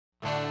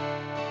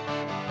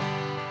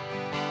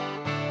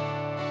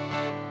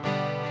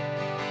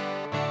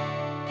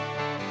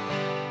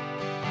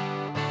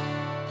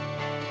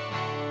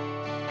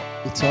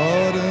It's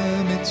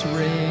autumn, it's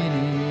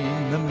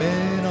raining, the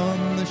men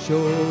on the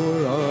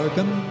shore are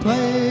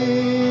complaining.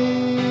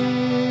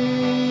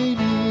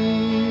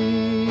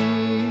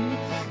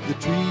 The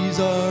trees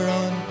are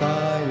on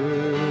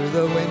fire,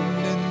 the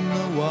wind in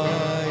the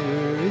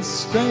wire is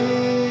straining.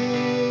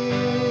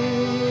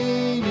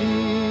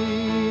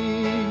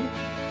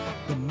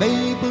 The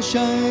maples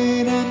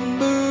shine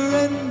amber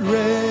and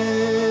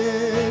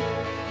red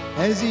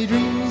as he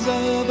dreams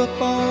of a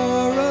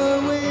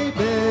faraway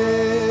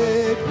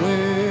bed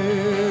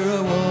where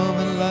a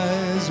woman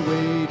lies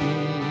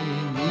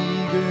waiting,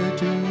 eager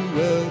to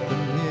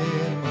welcome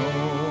him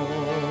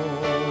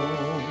home.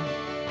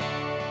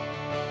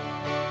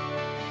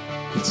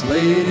 It's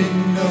late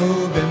in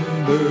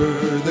November,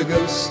 the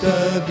ghost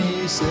of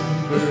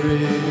December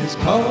is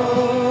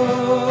calling.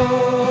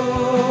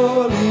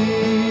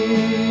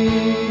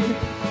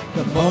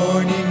 The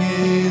morning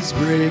is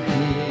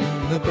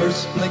breaking, the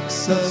first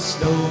flakes of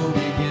snow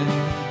begin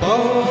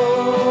falling.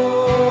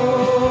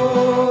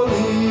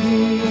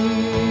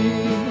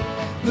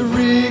 The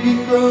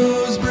rigging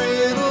grows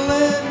brittle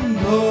and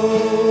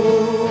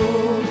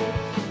cold,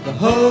 the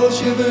hull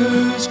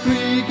shivers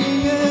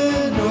creaking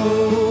and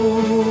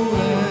old,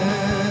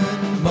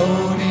 and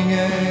moaning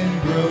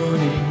and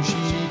groaning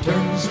she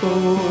turns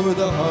for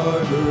the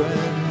harbor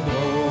and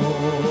home.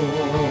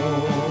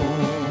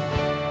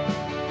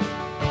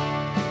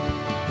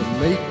 The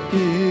lake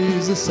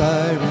is a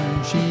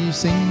siren, she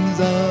sings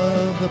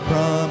of the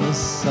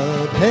promise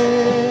of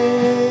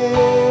heaven,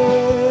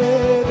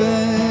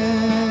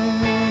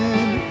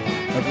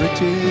 of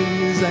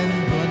riches and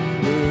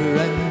plunder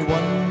and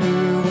wonder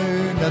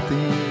where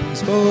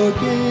nothing's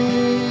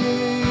forgiven.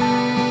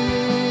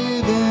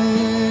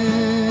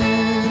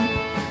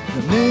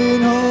 The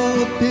men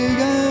haul pig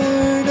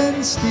iron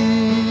and steel,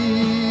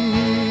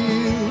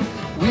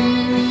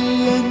 weary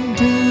and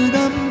too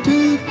numb to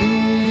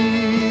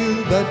feel,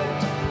 but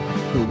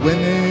the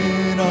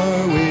women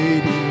are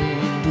waiting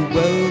to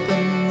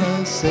welcome the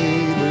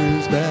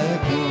sailors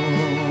back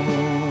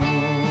home.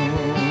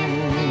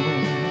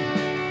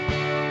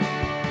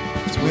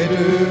 It's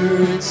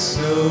winter, it's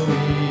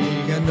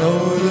snowing, and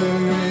norther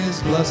is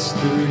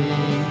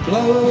blustering,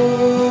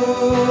 blowing.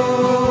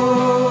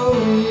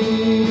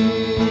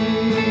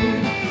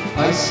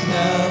 Ice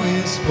now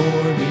is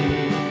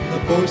forming, the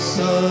force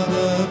of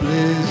the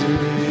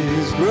blizzard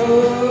is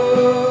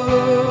growing.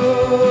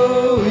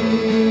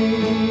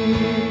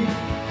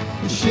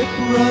 The ship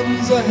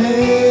runs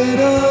ahead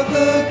of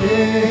the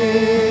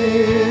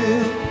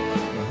gale,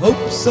 the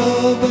hopes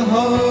of the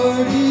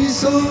hardy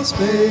souls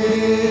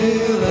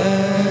fail,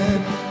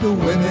 and the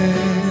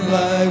women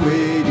lie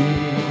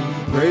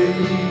waiting,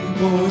 praying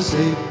for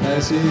safe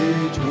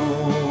passage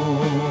home.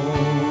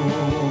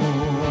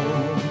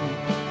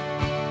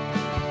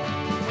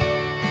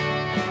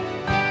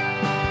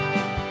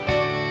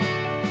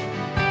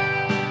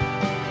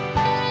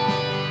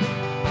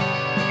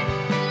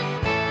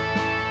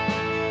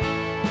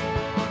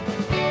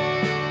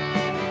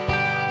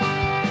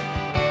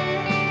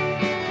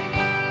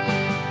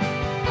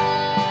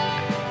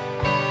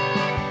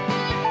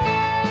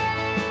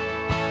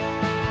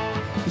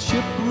 The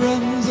ship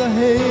runs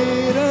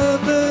ahead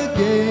of the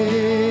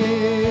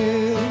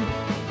gale,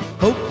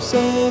 hopes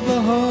of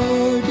the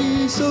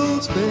hardy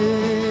souls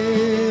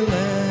fail,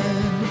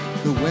 and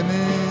the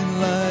women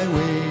lie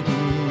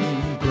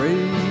waiting,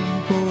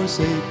 praying for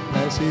safe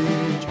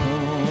passage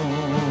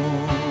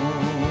home.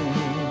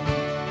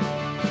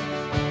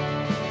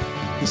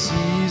 The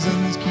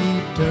seasons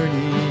keep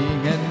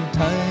turning, and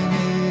time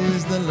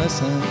is the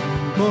lesson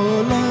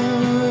for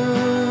learning.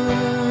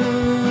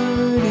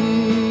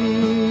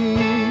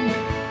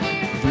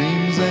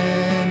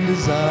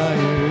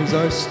 Desires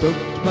are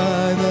stoked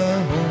by the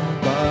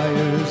home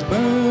fires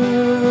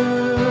burning.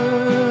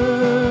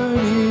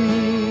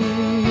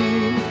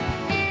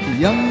 The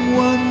young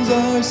ones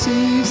are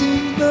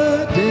seizing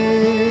the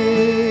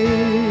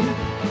day.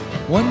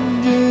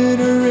 One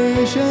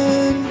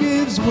generation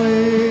gives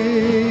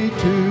way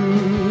to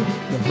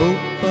the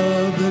hope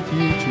of the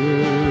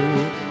future,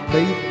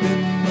 faith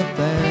in the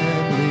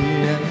family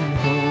and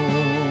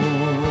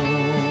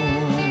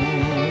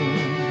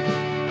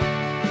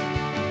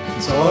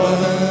It's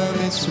autumn,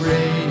 it's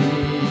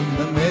raining,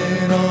 the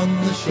men on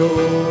the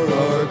shore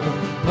are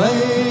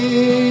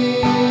complaining.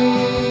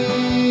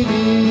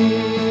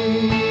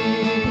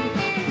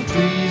 The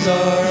trees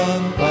are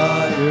on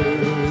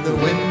fire, the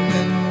wind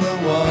in the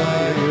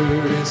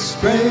wire is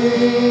straining.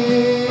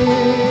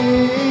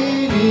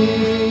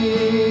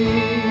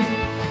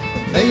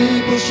 The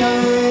maples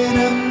shine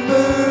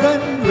amber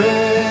and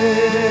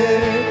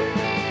red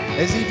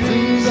as he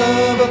dreams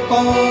of a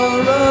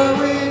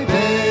faraway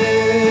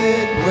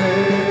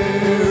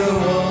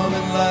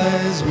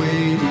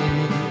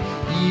waiting,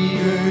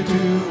 eager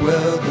to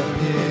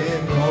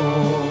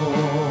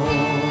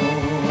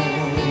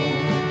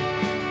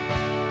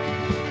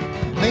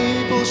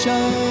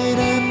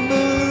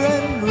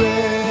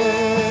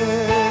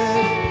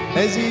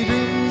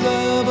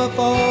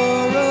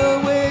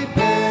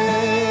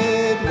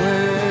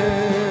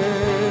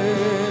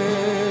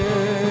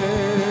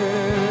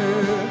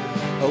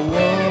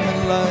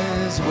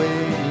lies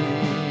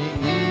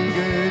waiting,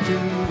 eager to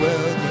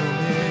welcome